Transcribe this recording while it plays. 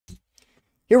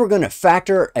Here we're going to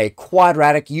factor a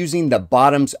quadratic using the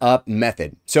bottoms up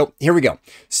method. So here we go.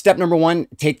 Step number one,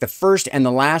 take the first and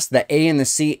the last, the A and the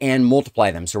C, and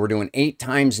multiply them. So we're doing 8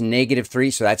 times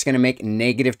 -3, so that's going to make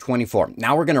 -24.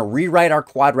 Now we're going to rewrite our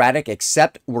quadratic,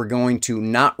 except we're going to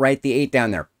not write the 8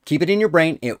 down there. Keep it in your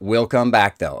brain. It will come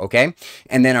back though, okay?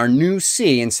 And then our new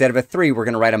C, instead of a 3, we're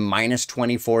going to write a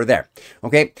 -24 there,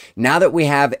 okay? Now that we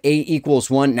have A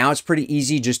equals 1, now it's pretty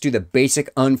easy. Just do the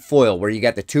basic unfoil where you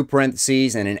got the 2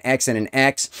 parentheses and an X and an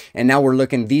X. And now we're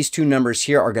looking, these two numbers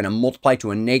here are going to multiply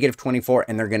to a -24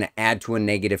 and they're going to add to a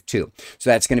 -2. So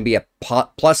that's going to be a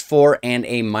 +4 and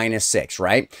a -6,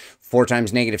 right? 4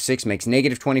 times -6 makes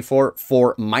 -24.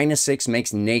 4 minus 6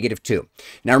 makes -2.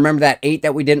 Now remember that 8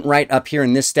 that we didn't write up here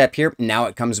in this step here, now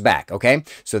it comes back, okay?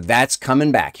 So that's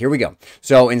coming back. Here we go.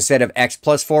 So instead of x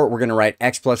plus 4, we're going to write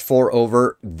x plus 4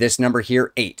 over this number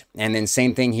here, 8. And then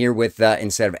same thing here with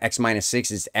instead of x minus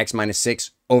 6, is x minus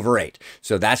 6 over 8.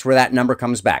 So that's where that number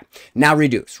comes back. Now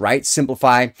reduce, right?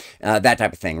 Simplify, that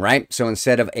type of thing, right? So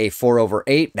instead of a 4 over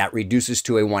 8, that reduces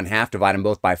to a 1/2. Divide them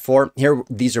both by 4. Here,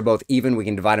 these are both even. We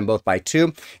can divide them both by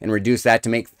 2 and reduce that to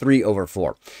make 3 over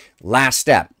 4. Last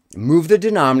step. Move the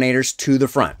denominators to the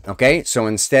front, okay? So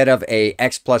instead of a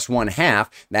x plus 1/2,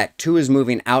 that 2 is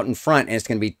moving out in front, and it's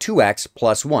going to be 2x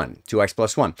plus 1, 2x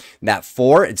plus 1. That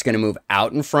 4, it's going to move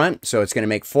out in front, so it's going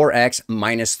to make 4x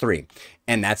minus 3.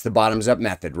 And that's the bottoms up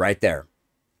method right there.